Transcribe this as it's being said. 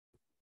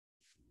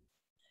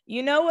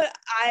You know what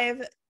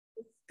I've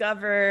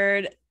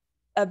discovered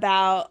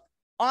about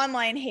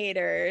online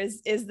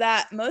haters is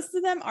that most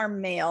of them are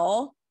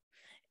male.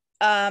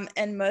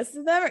 And most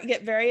of them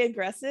get very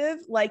aggressive,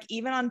 like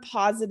even on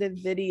positive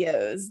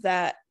videos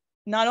that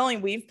not only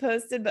we've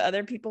posted, but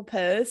other people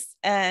post.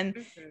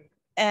 Mhm.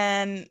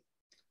 And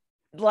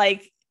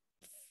like,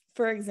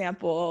 for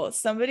example,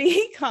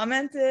 somebody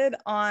commented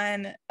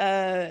on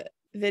a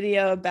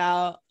video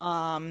about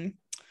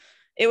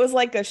it was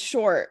like a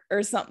short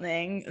or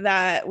something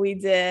that we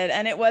did,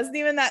 and it wasn't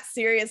even that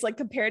serious like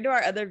compared to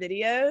our other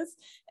videos.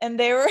 And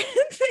they were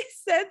they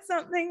said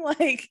something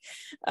like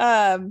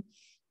um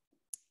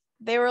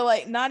they were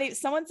like, not even,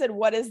 someone said,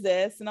 "What is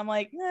this?" And I'm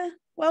like,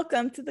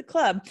 welcome to the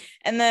club.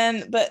 And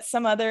then but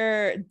some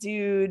other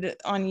dude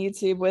on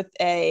YouTube with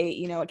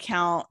a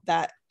account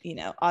that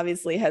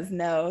obviously has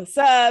no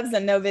subs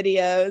and no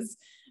videos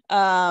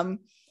um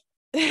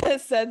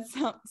said,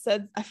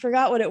 I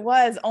forgot what it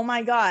was. Oh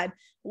my god.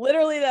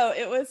 Literally though,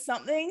 it was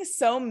something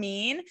so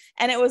mean,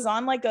 and it was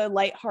on like a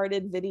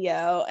lighthearted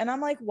video. And I'm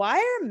like, why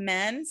are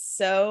men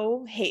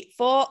so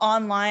hateful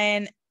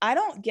online? I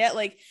don't get,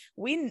 like,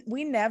 we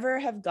never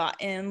have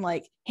gotten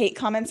like hate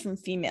comments from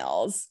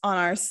females on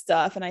our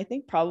stuff. And I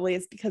think probably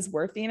it's because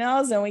we're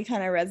females and we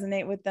kind of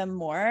resonate with them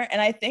more.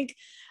 And I think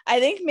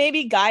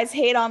maybe guys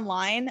hate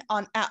online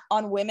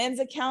on women's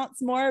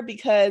accounts more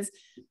because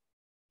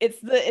it's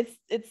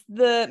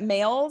the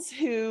males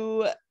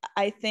who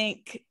I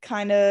think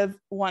kind of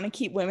want to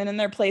keep women in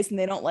their place, and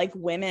they don't like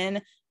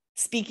women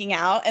speaking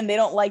out, and they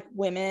don't like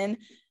women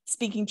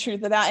speaking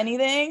truth about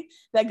anything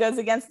that goes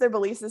against their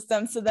belief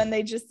system. So then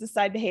they just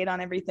decide to hate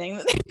on everything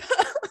that they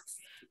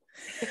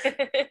post.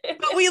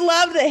 But we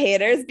love the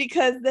haters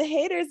because the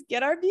haters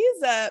get our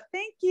views up.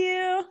 Thank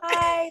you.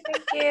 Hi,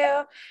 thank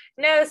you.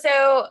 No,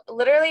 so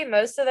literally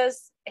most of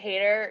those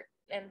hater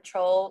and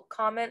troll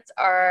comments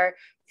are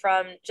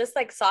from just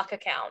like sock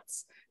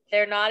accounts.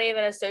 They're not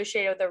even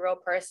associated with a real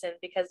person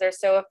because they're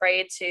so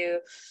afraid to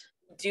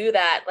do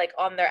that like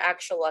on their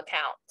actual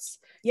accounts.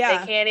 They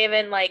Yeah. can't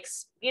even like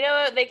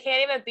they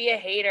can't even be a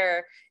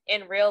hater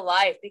in real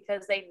life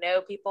because they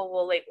know people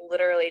will like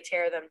literally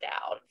tear them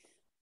down.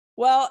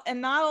 Well, and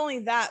not only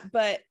that,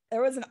 but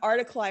there was an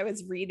article I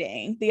was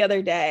reading the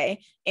other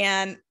day,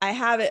 and I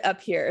have it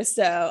up here.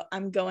 So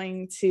I'm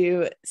going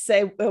to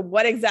say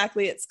what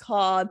exactly it's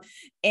called.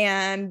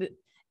 And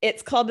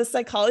it's called The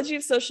Psychology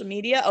of Social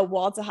Media, A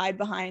Wall to Hide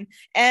Behind.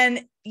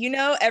 And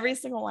every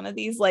single one of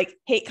these like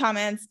hate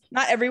comments,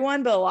 not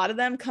everyone, but a lot of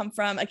them come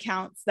from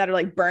accounts that are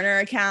like burner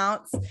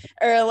accounts,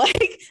 or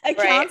like Right.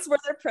 accounts where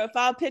their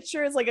profile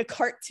picture is like a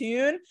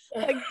cartoon.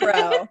 Like,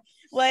 bro,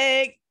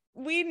 like,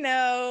 we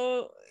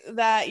know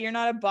that you're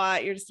not a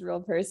bot, you're just a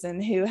real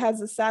person who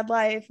has a sad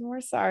life, and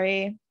we're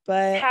sorry.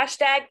 But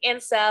Hashtag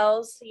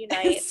incels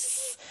unite.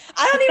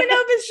 I don't even know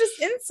if it's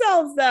just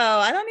incels though.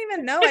 I don't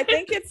even know. I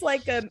think it's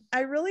like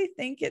I really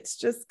think it's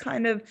just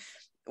kind of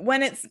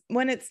when it's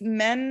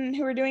men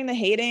who are doing the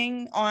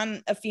hating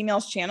on a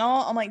female's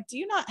channel. I'm like, do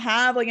you not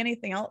have like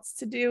anything else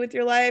to do with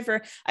your life?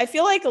 Or I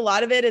feel like a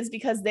lot of it is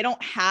because they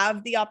don't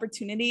have the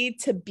opportunity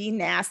to be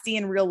nasty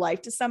in real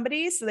life to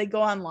somebody, so they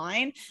go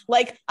online.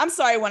 Like, I'm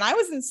sorry, when I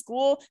was in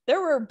school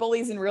there were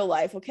bullies in real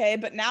life, okay,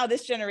 but now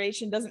this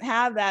generation doesn't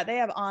have that. They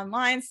have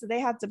online, so they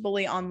have to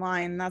bully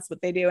online, and that's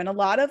what they do. And a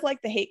lot of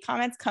like the hate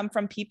comments come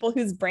from people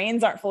whose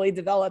brains aren't fully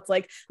developed,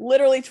 like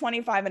literally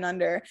 25 and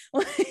under.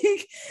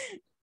 Like,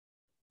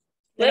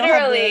 they don't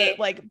have the Literally.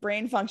 like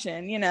brain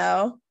function,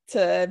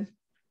 to,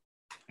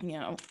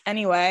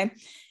 anyway.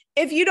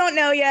 If you don't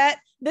know yet,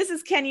 this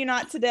is Can You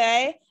Not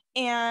Today.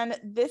 And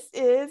this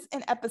is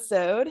an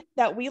episode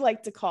that we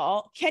like to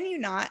call Can You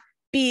Not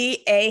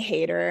Be a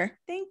Hater?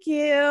 Thank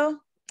you.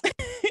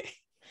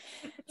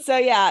 So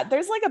yeah,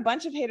 there's like a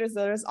bunch of haters.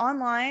 There's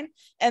online,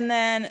 and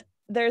then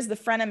there's the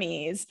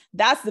frenemies.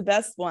 That's the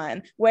best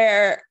one,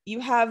 where you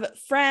have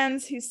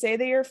friends who say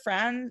they're your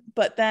friend,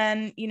 but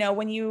then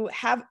when you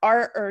have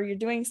art or you're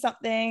doing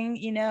something,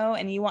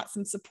 and you want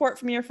some support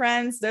from your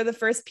friends, they're the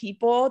first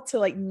people to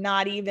like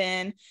not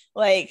even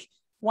like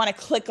want to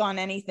click on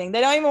anything.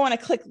 They don't even want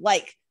to click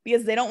like,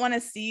 because they don't want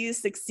to see you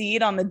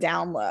succeed on the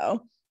down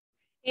low.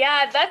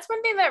 Yeah, that's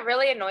one thing that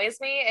really annoys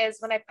me is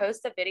when I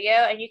post a video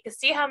and you can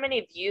see how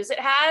many views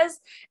it has,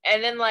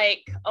 and then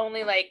like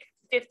only like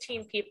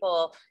 15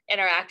 people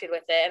interacted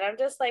with it. And I'm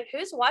just like,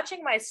 who's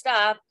watching my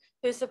stuff?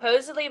 Who's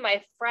supposedly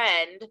my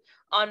friend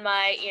on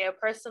my,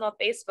 personal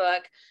Facebook,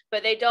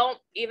 but they don't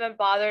even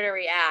bother to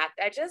react.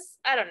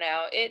 I don't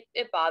know. It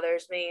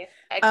bothers me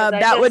because I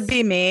That would just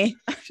be me.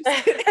 I'm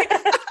just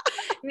kidding.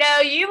 no,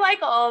 you like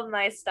all of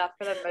my stuff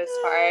for the most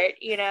part,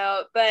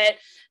 but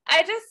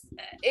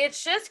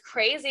it's just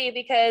crazy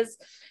because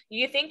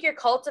you think you're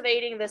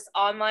cultivating this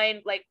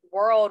online like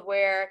world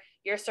where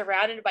you're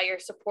surrounded by your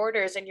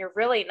supporters and you're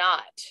really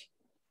not.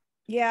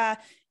 Yeah,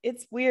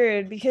 it's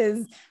weird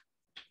because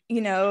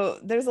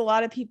there's a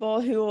lot of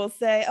people who will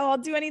say, "Oh, I'll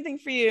do anything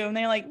for you," and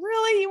they're like,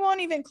 "Really? You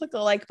won't even click a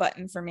like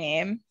button for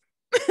me?"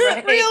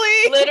 Right.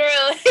 Really?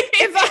 Literally.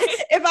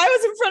 If I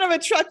was in front of a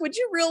truck, would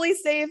you really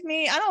save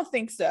me? I don't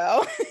think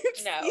so.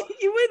 No.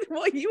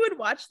 You would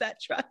watch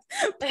that truck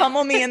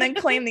pummel me and then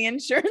claim the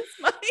insurance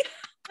money.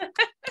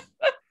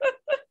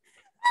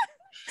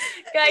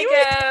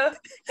 Geico.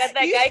 Got that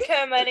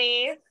Geico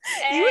money.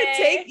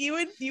 Hey. You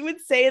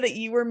would say that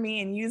you were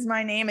me and use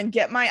my name and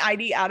get my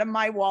ID out of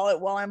my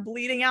wallet while I'm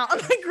bleeding out on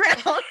the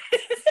ground.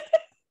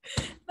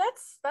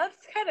 That's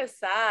kind of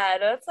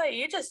sad. That's like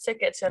you just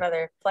took it to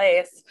another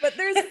place. But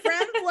there's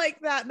friends like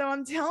that though,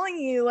 I'm telling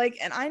you, like,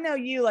 and I know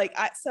you, like,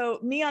 so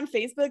me on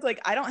Facebook,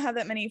 like, I don't have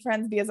that many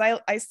friends because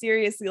I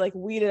seriously like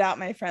weeded out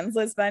my friends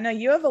list, but I know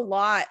you have a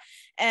lot.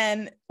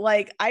 And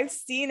like, I've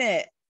seen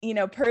it, you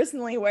know,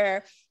 personally,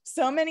 where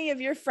so many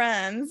of your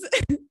friends,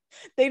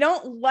 they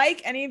don't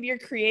like any of your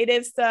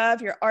creative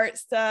stuff, your art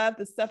stuff,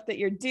 the stuff that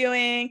you're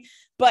doing.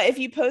 But if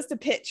you post a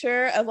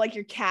picture of like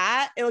your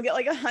cat, it'll get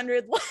like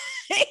 100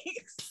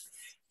 likes.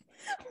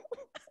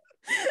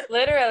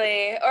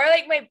 Literally. Or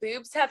like my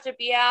boobs have to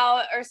be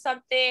out or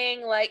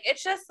something. Like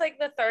it's just like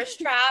the thirst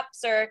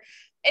traps, or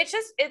it's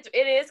just it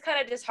is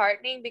kind of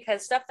disheartening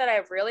because stuff that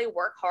I really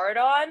work hard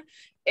on,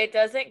 it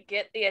doesn't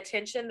get the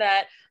attention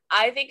that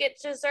I think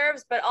it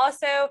deserves. But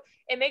also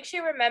it makes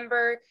you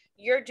remember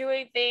you're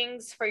doing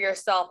things for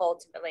yourself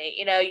ultimately.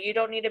 You know, you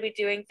don't need to be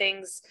doing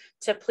things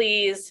to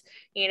please,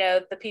 you know,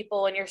 the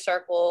people in your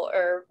circle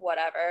or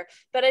whatever.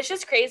 But it's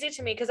just crazy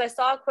to me because I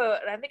saw a quote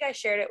and I think I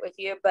shared it with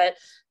you, but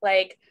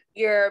like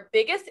your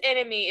biggest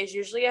enemy is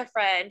usually a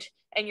friend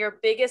and your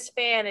biggest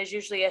fan is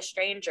usually a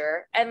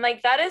stranger. And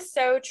like that is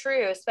so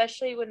true,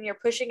 especially when you're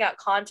pushing out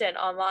content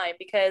online,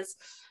 because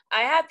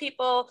I have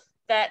people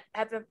that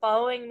have been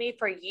following me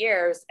for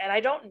years and I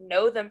don't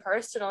know them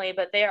personally,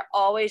 but they are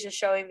always just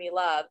showing me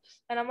love.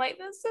 And I'm like,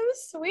 that's so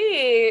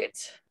sweet.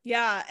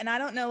 Yeah. And I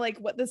don't know like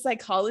what the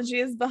psychology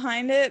is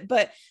behind it,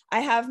 but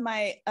I have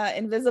my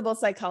invisible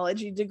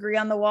psychology degree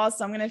on the wall.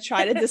 So I'm going to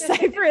try to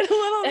decipher it a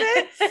little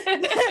bit.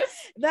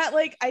 that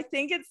like, I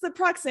think it's the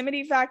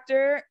proximity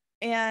factor.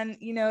 And,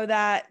 you know,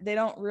 that they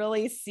don't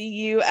really see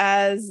you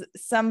as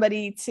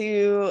somebody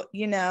to,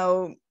 you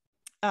know,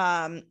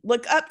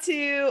 look up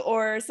to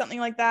or something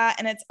like that.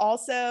 And it's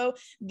also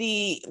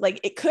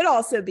it could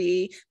also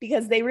be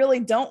because they really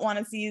don't want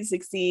to see you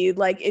succeed.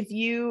 Like if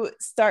you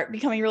start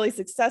becoming really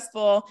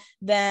successful,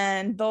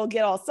 then they'll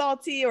get all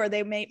salty or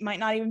they might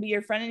not even be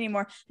your friend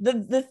anymore.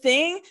 The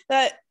thing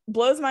that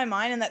blows my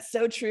mind, and that's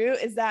so true,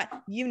 is that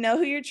you know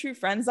who your true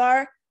friends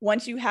are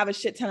once you have a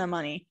shit ton of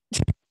money.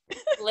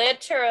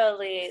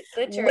 Literally,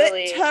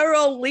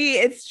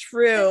 it's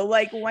true.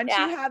 Like once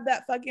Yeah. you have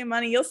that fucking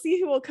money, you'll see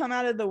who will come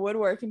out of the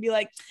woodwork and be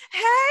like,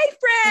 hey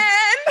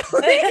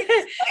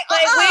friend.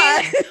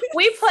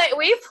 we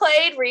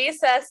played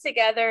recess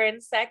together in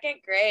second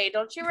grade,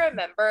 don't you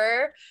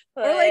remember?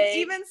 Or like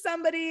even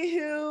somebody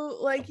who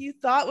like you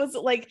thought was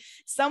like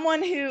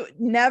someone who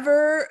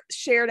never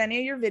shared any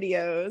of your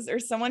videos, or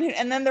someone who,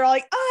 and then they're all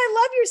like, oh, I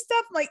love your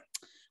stuff. I'm like,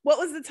 what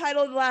was the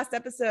title of the last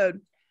episode?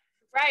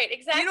 Right,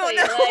 exactly.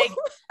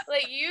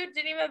 Like you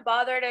didn't even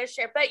bother to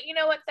share. But you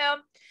know what though?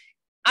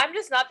 I'm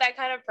just not that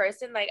kind of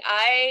person. Like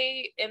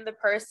I am the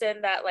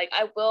person that like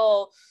I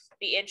will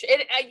be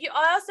interested. I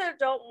also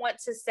don't want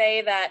to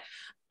say that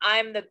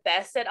I'm the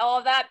best at all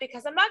of that,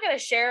 because I'm not going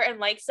to share and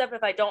like stuff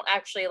if I don't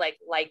actually like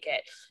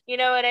it. You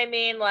know what I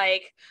mean?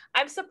 Like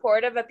I'm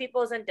supportive of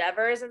people's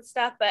endeavors and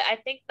stuff, but I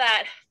think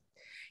that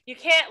you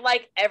can't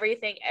like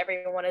everything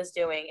everyone is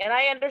doing, and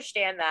I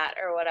understand that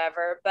or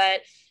whatever,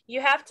 but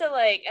you have to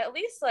like at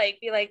least like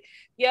be like,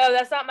 yo,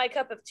 that's not my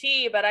cup of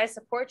tea, but I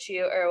support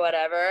you or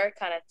whatever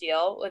kind of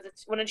deal with it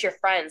when it's your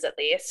friends at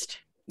least.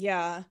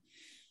 Yeah.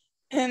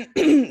 And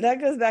that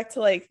goes back to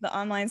like the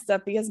online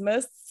stuff, because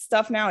most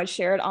stuff now is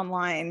shared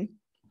online,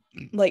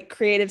 like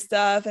creative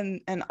stuff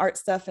and art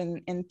stuff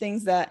and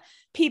things that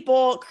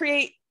people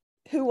create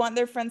who want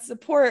their friends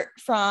support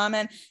from.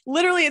 And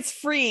literally it's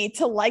free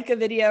to like a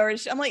video, or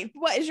I'm like,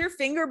 what, is your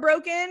finger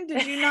broken?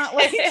 Did you not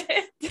like,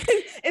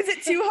 is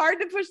it too hard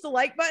to push the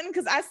like button?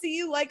 Because I see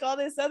you like all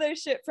this other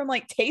shit from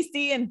like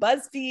Tasty and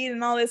BuzzFeed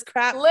and all this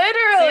crap.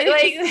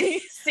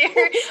 Literally.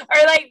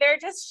 Or like they're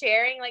just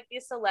sharing like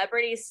these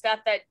celebrity stuff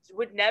that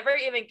would never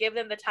even give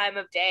them the time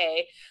of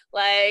day.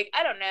 Like,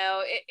 I don't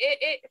know.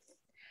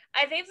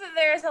 I think that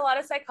there's a lot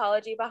of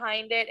psychology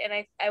behind it,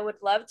 and I would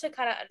love to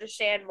kind of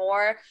understand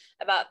more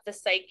about the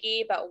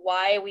psyche, about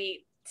why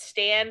we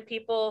stand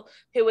people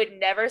who would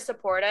never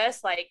support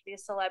us, like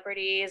these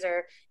celebrities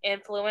or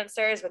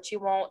influencers, but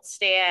you won't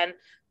stand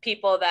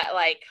people that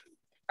like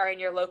are in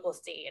your local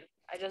scene.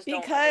 I just don't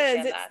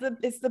understand that.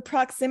 It's the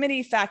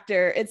proximity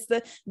factor.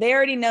 They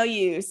already know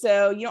you,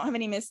 so you don't have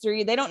any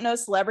mystery. They don't know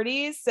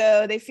celebrities,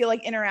 so they feel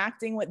like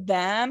interacting with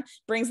them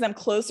brings them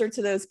closer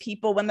to those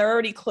people when they're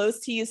already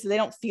close to you, so they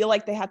don't feel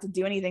like they have to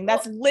do anything.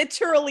 That's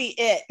literally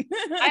it.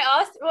 I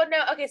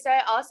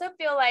also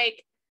feel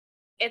like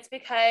it's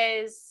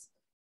because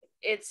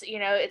it's, you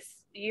know, it's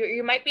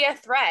you might be a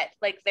threat.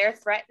 Like they're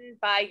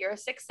threatened by your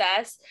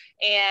success,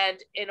 and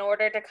in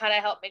order to kind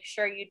of help make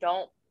sure you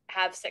don't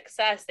have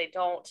success, they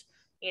don't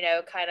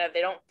kind of,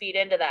 they don't feed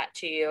into that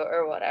to you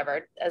or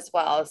whatever as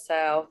well.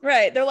 So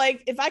right, they're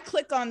like, if I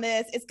click on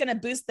this, it's gonna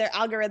boost their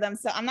algorithm,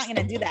 so I'm not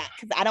gonna do that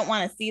because I don't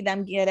want to see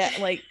them get it.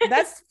 Like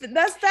that's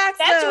facts.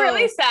 that's though.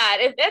 really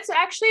sad. If that's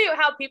actually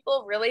how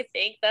people really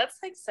think, that's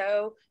like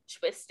so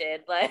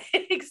twisted. Like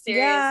seriously.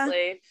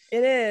 Yeah,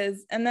 it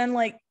is. And then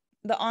like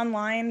the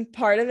online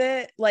part of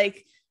it,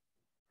 like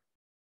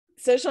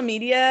social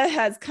media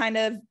has kind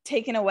of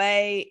taken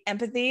away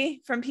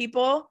empathy from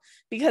people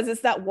because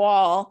it's that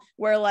wall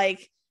where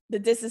like the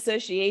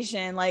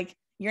disassociation, like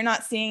you're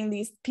not seeing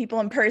these people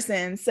in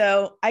person,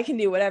 so I can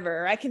do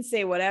whatever, I can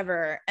say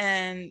whatever,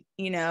 and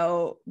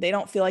they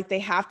don't feel like they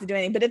have to do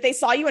anything. But if they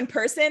saw you in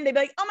person, they'd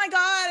be like, oh my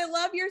god, I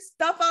love your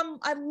stuff,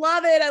 I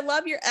love it, I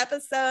love your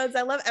episodes,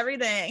 I love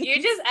everything.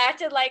 You just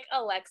acted like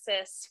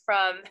Alexis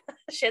from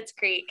Schitt's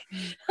Creek.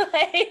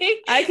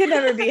 Like, I could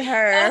never be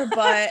her,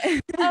 but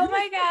oh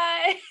my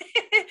god,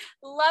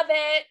 love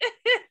it.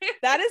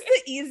 That is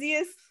the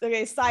easiest.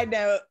 Okay, side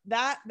note,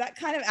 that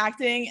kind of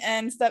acting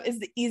and stuff is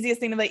the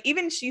easiest thing to like.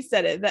 Even she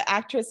said it, the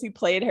actress who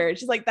played her,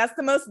 she's like, that's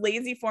the most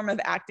lazy form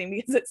of acting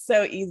because it's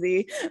so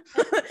easy.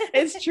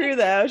 It's true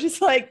though.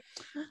 She's like,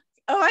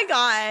 oh my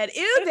god,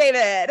 ew,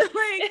 David.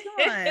 Like,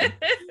 come on.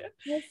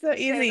 It's so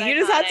easy. You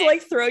just have to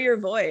like throw your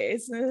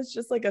voice. It's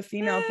just like a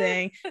female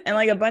thing. And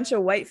like a bunch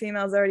of white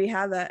females already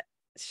have that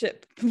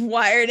shit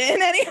wired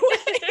in anyway.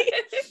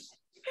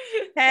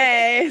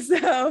 Hey,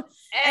 so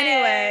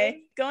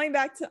anyway, going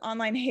back to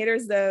online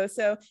haters though.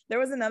 So there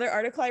was another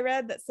article I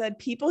read that said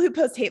people who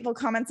post hateful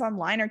comments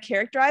online are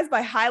characterized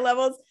by high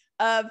levels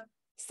of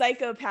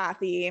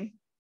psychopathy.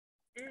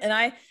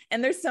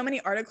 And there's so many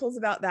articles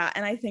about that.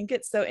 And I think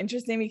it's so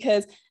interesting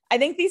because I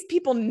think these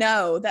people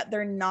know that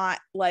they're not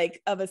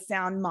like of a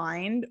sound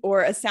mind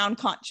or a sound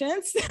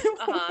conscience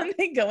when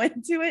they go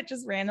into it,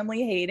 just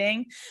randomly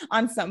hating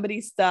on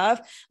somebody's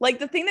stuff. Like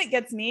the thing that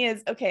gets me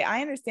is, okay,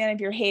 I understand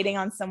if you're hating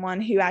on someone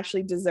who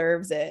actually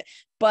deserves it,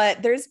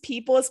 but there's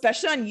people,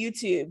 especially on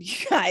YouTube,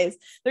 you guys,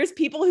 there's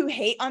people who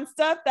hate on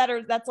stuff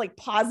that's like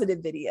positive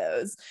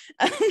videos.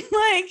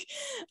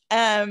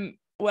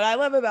 What I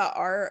love about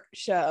our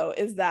show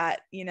is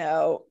that,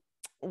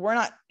 we're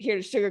not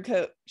here to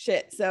sugarcoat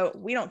shit, so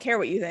we don't care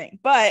what you think.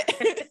 But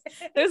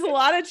there's a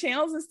lot of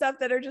channels and stuff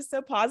that are just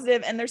so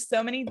positive, and there's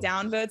so many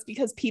downvotes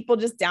because people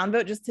just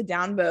downvote just to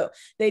downvote.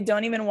 They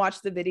don't even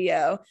watch the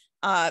video.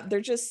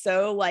 They're just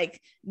so like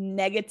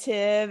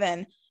negative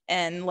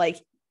and like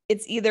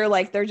it's either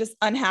like they're just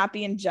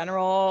unhappy in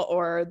general,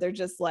 or they're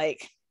just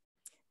like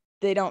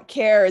they don't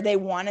care, or they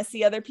want to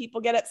see other people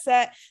get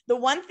upset. The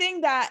one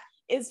thing that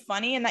is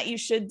funny and that you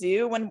should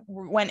do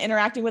when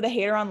interacting with a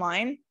hater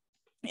online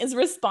is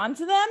respond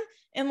to them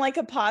in like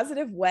a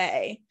positive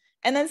way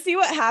and then see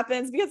what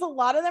happens, because a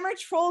lot of them are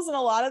trolls and a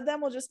lot of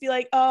them will just be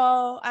like,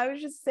 oh, I was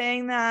just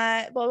saying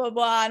that, blah blah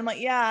blah. And I'm like,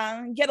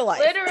 yeah, get a life.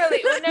 Literally.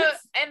 Well, no,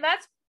 and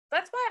that's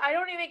why I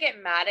don't even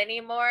get mad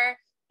anymore,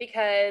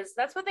 because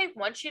that's what they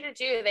want you to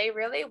do. They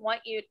really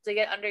want you to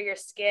get under your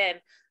skin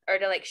or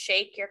to like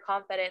shake your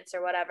confidence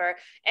or whatever.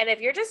 And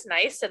if you're just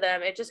nice to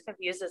them, it just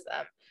confuses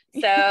them.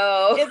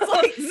 So it's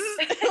like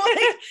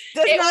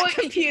does not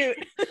compute.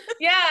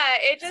 Yeah,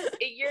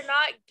 you're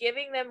not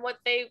giving them what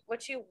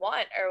you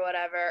want or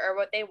whatever, or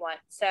what they want.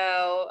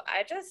 So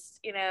I just,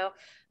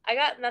 I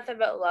got nothing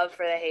but love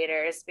for the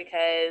haters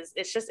because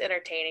it's just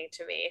entertaining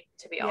to me,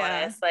 to be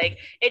honest. Like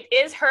it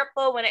is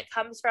hurtful when it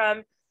comes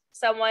from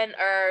someone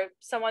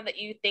that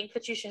you think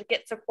that you should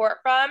get support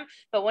from,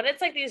 but when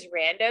it's like these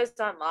randos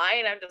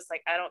online, I'm just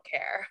like, I don't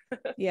care.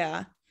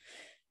 Yeah.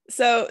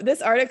 So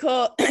this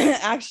article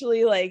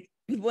actually like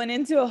went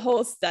into a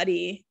whole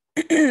study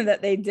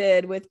that they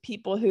did with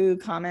people who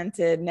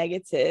commented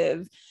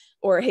negative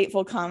or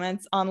hateful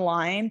comments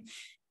online.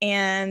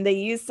 And they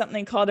used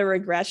something called a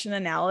regression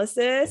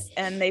analysis.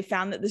 And they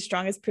found that the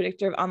strongest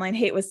predictor of online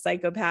hate was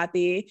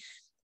psychopathy.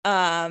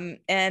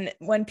 And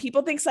when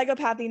people think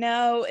psychopathy,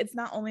 no, it's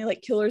not only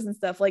like killers and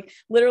stuff. Like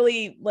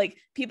literally, like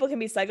people can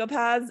be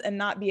psychopaths and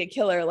not be a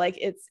killer. Like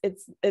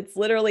it's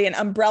literally an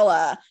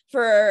umbrella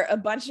for a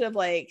bunch of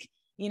like,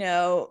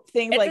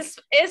 things.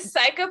 Is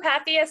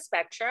psychopathy a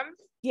spectrum?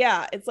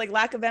 Yeah, it's like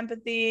lack of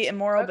empathy,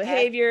 immoral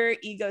behavior,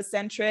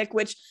 egocentric,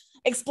 which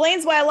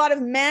explains why a lot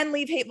of men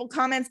leave hateful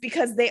comments,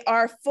 because they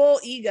are full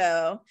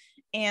ego.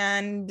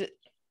 And,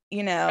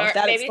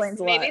 that explains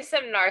a lot. Maybe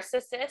some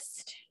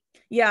narcissist.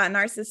 Yeah,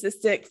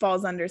 narcissistic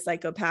falls under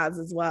psychopaths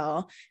as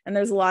well. And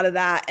there's a lot of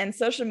that. And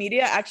social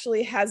media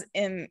actually has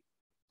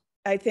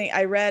I think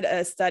I read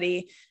a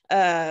study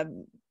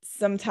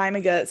some time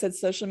ago that said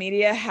social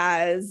media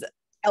has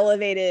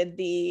elevated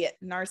the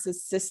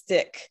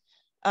narcissistic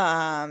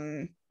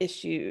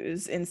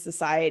issues in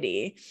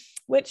society,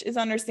 which is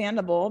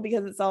understandable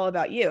because it's all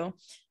about you.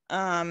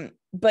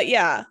 But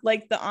yeah,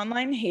 like the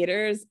online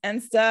haters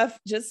and stuff,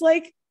 just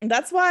like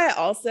that's why I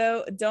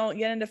also don't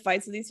get into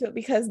fights with these people,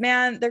 because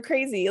man, they're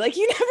crazy. Like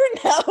you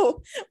never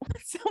know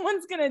what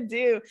someone's gonna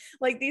do.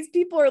 Like these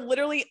people are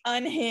literally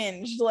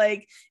unhinged.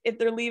 Like if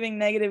they're leaving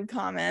negative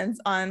comments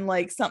on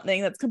like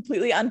something that's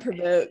completely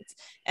unprovoked,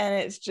 and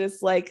it's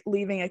just like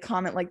leaving a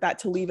comment like that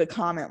to leave a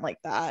comment like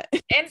that.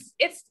 And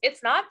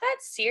it's not that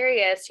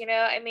serious, you know.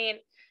 I mean,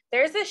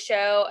 there's a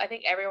show, I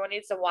think everyone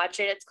needs to watch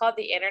it. It's called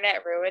The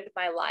Internet Ruined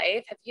My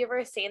Life. Have you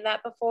ever seen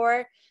that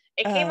before?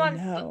 Oh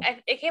no.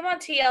 It came on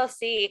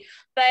TLC,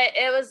 but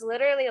it was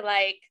literally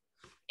like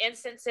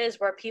instances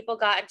where people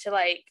got into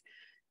like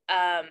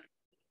um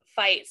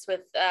fights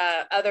with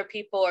other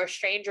people or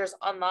strangers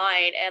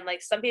online, and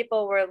like some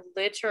people were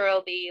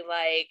literally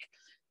like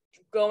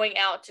going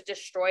out to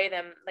destroy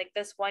them. Like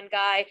this one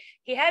guy,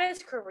 he had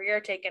his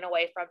career taken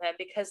away from him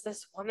because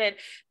this woman,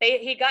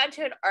 he got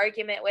into an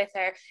argument with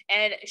her,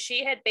 and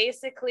she had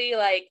basically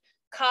like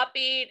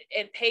copied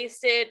and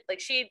pasted,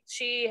 like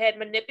she had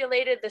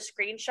manipulated the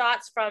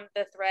screenshots from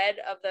the thread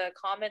of the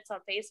comments on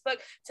Facebook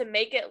to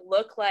make it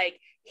look like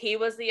he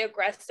was the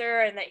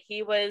aggressor and that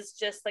he was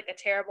just like a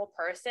terrible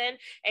person.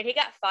 And he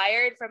got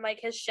fired from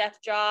like his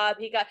chef job.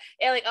 He got,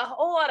 and like a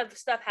whole lot of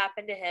stuff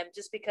happened to him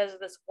just because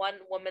of this one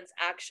woman's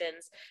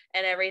actions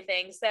and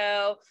everything.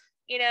 So,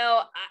 you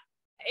know,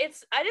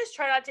 I just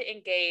try not to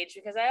engage,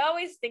 because I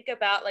always think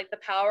about like the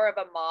power of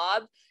a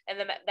mob and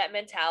that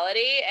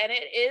mentality, and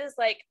it is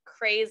like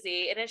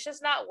crazy, and it's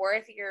just not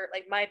worth your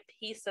like my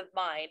peace of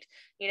mind,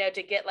 you know,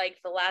 to get like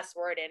the last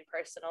word in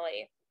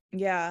personally.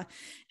 Yeah.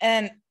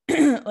 And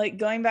like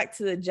going back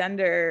to the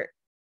gender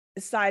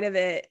side of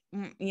it,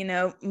 you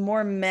know,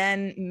 more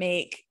men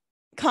make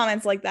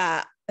comments like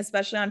that,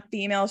 especially on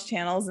females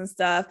channels and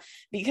stuff,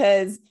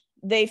 because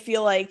they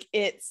feel like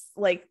it's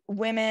like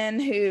women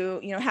who,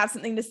 you know, have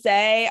something to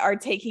say are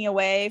taking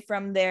away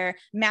from their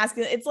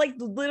masculine. It's like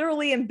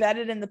literally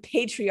embedded in the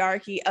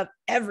patriarchy of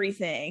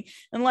everything.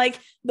 And like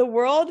the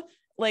world,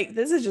 like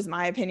this is just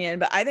my opinion,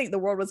 but I think the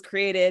world was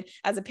created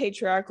as a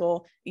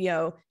patriarchal, you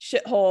know,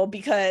 shithole,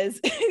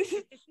 because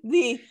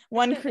the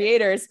one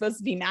creator is supposed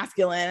to be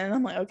masculine. And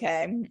I'm like,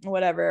 okay,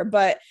 whatever.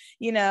 But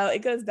you know,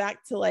 it goes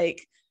back to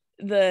like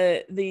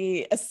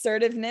the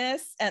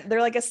assertiveness, and they're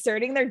like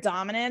asserting their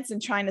dominance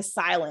and trying to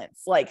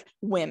silence like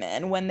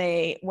women when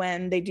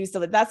they do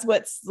stuff. That's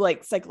what's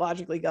like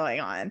psychologically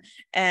going on.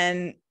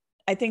 And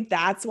I think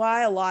that's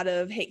why a lot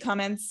of hate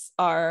comments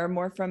are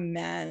more from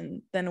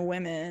men than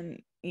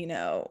women, you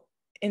know,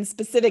 in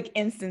specific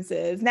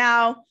instances.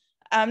 Now,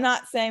 I'm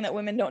not saying that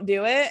women don't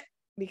do it,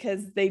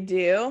 because they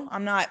do.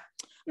 I'm not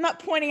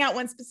pointing out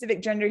one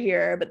specific gender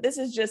here, but this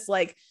is just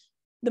like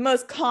the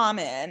most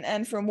common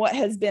and from what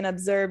has been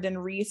observed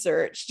and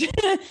researched.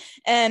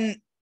 And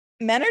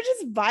men are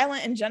just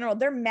violent in general.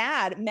 They're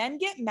mad. Men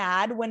get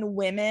mad when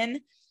women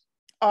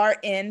are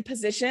in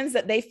positions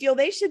that they feel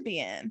they should be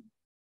in.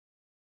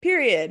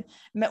 Period.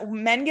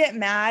 Men get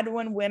mad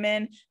when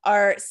women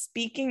are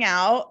speaking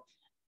out,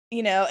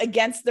 you know,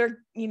 against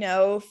their, you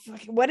know,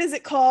 what is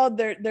it called?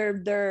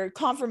 Their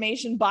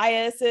confirmation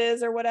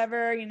biases or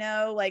whatever, you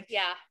know, like,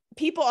 yeah.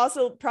 People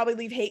also probably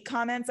leave hate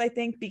comments, I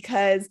think,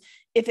 because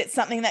if it's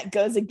something that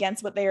goes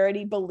against what they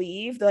already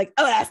believe, they're like,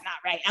 oh, that's not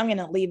right, I'm going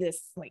to leave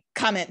this like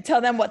comment,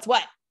 tell them what's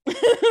what.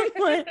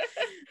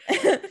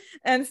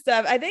 And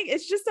stuff. I think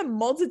it's just a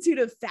multitude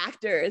of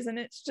factors, and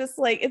it's just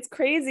like, it's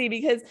crazy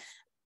because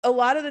a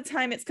lot of the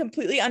time it's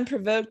completely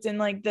unprovoked, and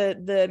like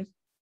the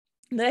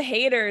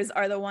haters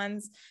are the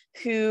ones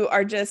who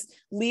are just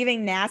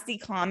leaving nasty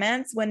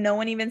comments when no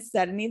one even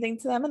said anything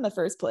to them in the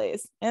first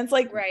place. And it's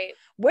like, right.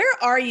 Where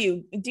are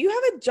you? Do you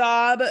have a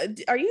job?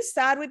 Are you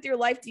sad with your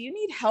life? Do you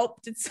need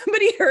help? Did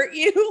somebody hurt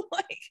you?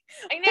 Like,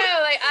 I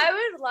know, like I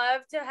would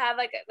love to have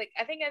like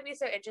I think it'd be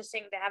so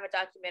interesting to have a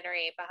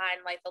documentary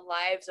behind like the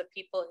lives of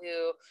people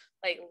who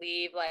like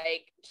leave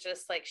like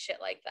just like shit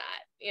like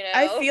that, you know?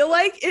 I feel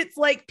like it's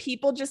like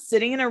people just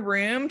sitting in a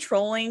room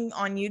trolling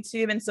on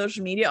YouTube and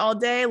social media all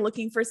day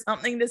looking for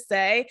something to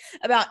say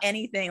about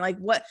anything. Like,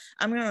 what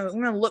I'm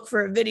gonna look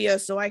for a video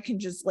so I can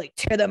just like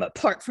tear them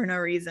apart for no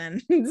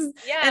reason.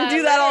 Yeah, and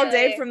do that all day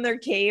literally. from their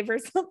cave or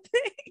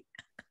something.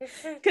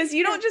 Because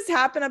you don't just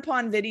happen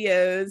upon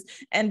videos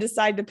and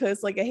decide to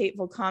post like a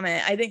hateful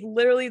comment. I think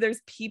literally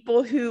there's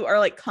people who are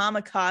like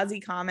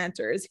kamikaze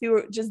commenters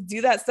who just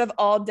do that stuff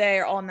all day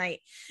or all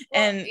night.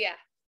 Well, and yeah,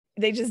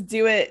 they just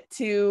do it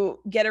to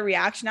get a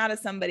reaction out of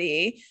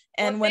somebody.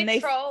 And well, when they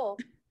troll,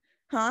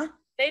 huh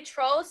they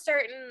troll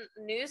certain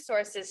news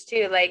sources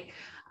too. Like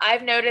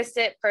I've noticed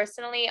it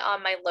personally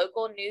on my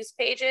local news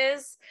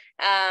pages.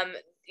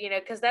 You know,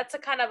 because that's a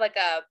kind of like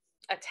a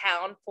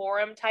town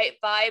forum type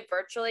vibe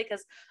virtually,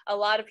 because a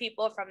lot of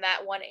people from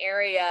that one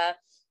area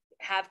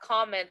have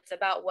comments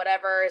about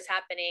whatever is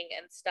happening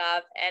and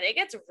stuff, and it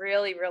gets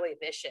really, really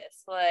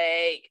vicious.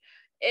 Like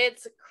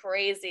it's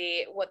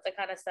crazy what the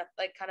kind of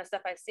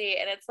stuff I see.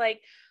 And it's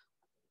like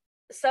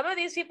some of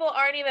these people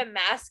aren't even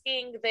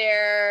masking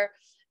their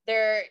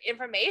their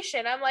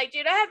information. I'm like,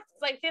 dude, I have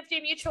like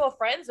 50 mutual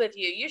friends with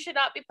you. You should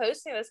not be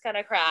posting this kind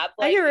of crap.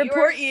 Like, I can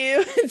report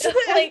you to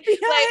the like,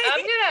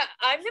 FBI.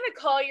 I'm gonna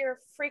call your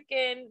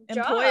freaking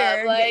Employer,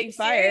 job. Like, get you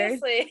fired.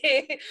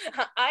 seriously,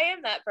 I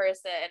am that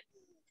person.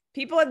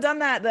 People have done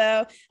that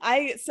though.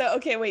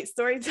 Okay, wait,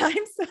 story time.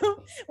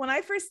 So when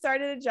I first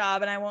started a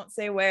job, and I won't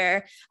say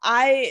where,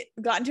 I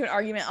got into an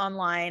argument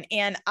online,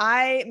 and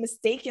I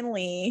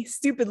mistakenly,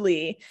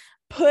 stupidly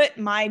put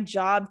my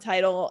job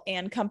title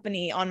and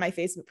company on my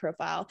Facebook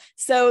profile.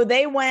 So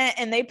they went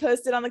and they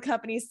posted on the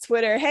company's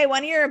Twitter, hey,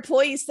 one of your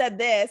employees said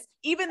this,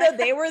 even though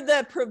they were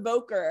the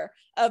provoker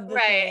of the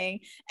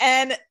thing.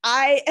 And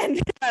I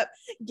ended up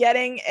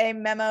getting a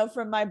memo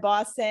from my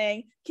boss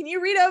saying, can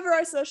you read over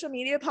our social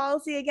media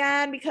policy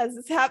again? Because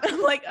this happened.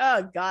 I'm like,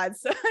 oh God.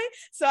 So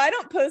I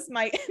don't post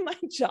my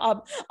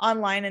job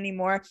online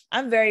anymore.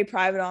 I'm very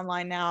private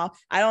online now.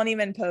 I don't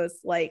even post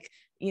like,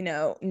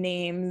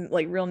 names,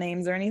 like real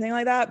names or anything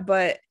like that.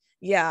 But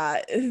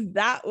yeah,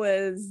 that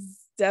was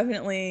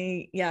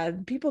definitely, yeah,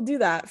 people do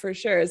that for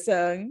sure.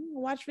 So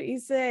watch what you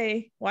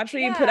say, watch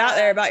what you put out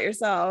there about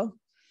yourself.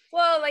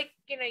 Well, like,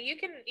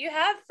 you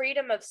have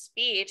freedom of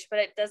speech, but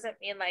it doesn't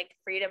mean like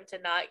freedom to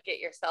not get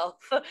yourself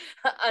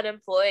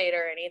unemployed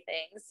or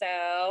anything.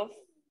 So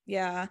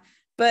yeah,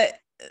 but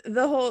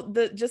the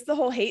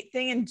whole hate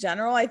thing in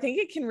general, I think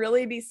it can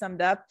really be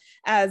summed up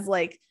as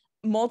like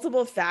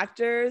multiple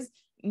factors,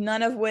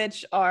 none of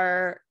which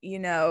are,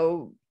 in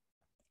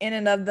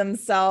and of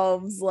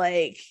themselves,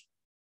 like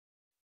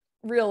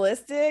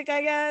realistic,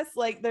 I guess.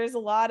 Like there's a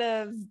lot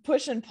of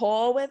push and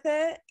pull with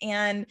it.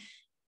 And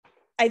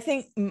I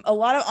think a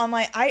lot of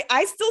online,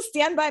 I still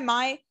stand by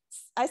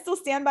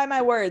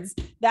my words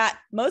that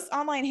most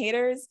online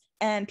haters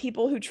and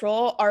people who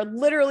troll are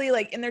literally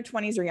like in their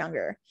 20s or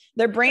younger.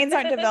 Their brains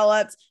aren't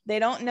developed. They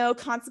don't know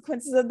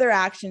consequences of their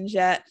actions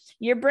yet.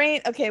 Your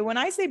brain, okay, when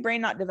I say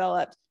brain not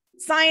developed,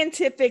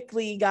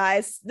 scientifically,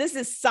 guys, this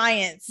is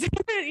science.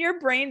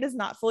 Your brain does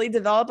not fully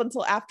develop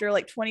until after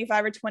like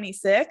 25 or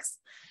 26.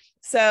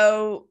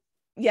 So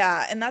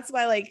yeah, and that's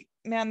why, like,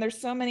 man,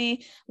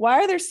 why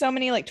are there so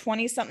many like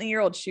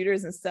 20-something-year-old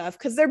shooters and stuff?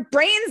 Because their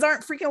brains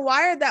aren't freaking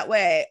wired that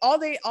way. All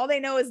they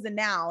know is the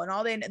now,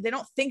 and they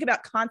don't think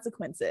about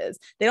consequences.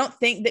 They don't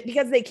think that,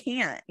 because they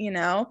can't,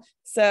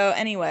 So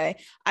anyway,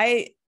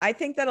 I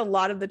think that a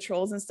lot of the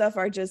trolls and stuff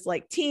are just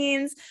like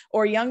teens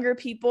or younger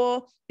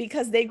people,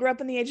 because they grew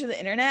up in the age of the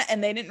internet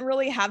and they didn't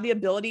really have the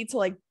ability to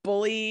like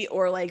bully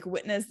or like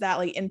witness that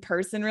like in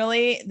person.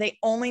 Really, they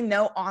only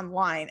know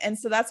online. And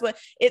so that's what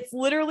it's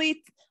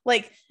literally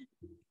like.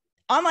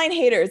 Online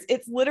haters,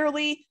 it's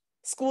literally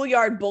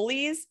schoolyard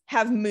bullies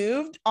have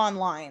moved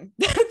online.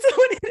 That's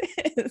what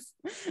it is.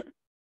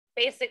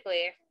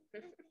 Basically.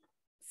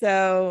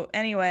 So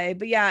anyway,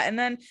 but yeah, and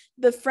then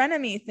the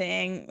frenemy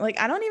thing, like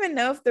I don't even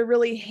know if they're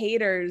really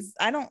haters.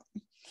 I don't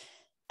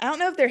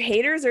know if they're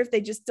haters or if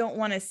they just don't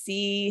want to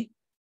see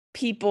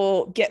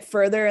people get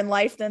further in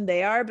life than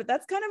they are, but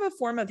that's kind of a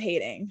form of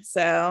hating.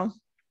 So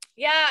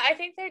yeah, I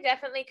think they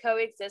definitely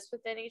coexist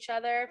within each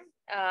other.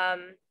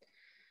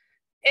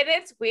 And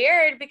it's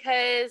weird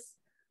because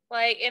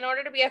like in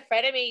order to be a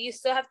frenemy, you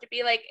still have to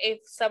be like a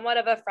somewhat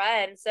of a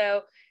friend.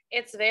 So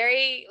it's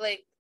very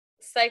like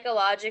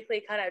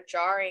psychologically kind of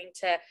jarring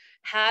to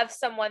have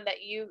someone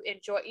that you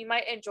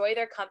might enjoy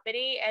their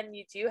company and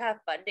you do have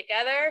fun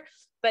together,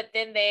 but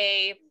then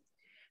they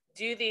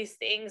do these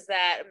things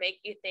that make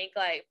you think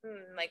like,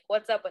 like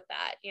what's up with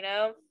that,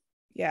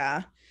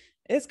 Yeah,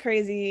 it's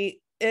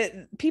crazy.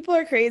 People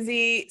are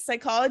crazy.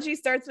 Psychology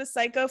starts with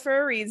psycho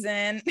for a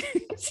reason.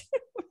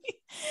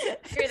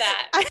 True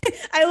that.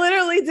 I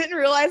literally didn't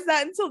realize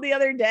that until the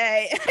other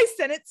day. I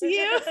sent it to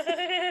you.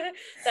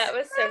 That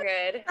was so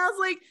good. I was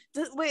like,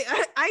 wait,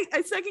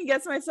 I second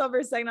guessed myself for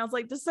a second. I was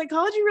like, does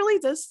psychology really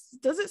does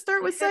it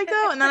start with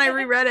psycho? And then I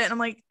reread it and I'm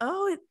like,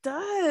 oh, it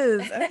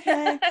does.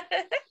 Okay.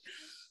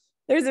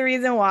 There's a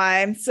reason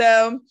why.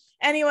 So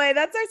anyway,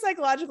 that's our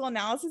psychological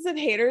analysis of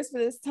haters for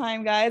this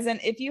time, guys. And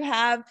if you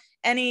have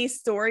any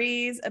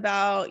stories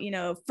about,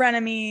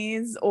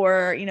 frenemies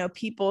or,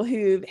 people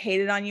who've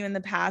hated on you in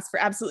the past for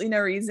absolutely no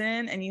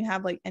reason, and you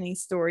have like any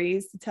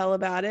stories to tell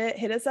about it,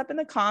 hit us up in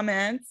the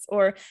comments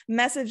or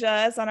message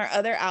us on our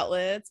other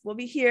outlets. We'll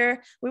be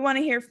here. We want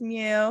to hear from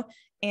you.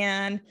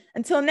 And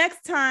until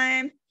next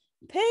time,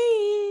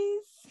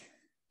 peace.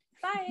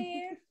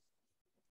 Bye.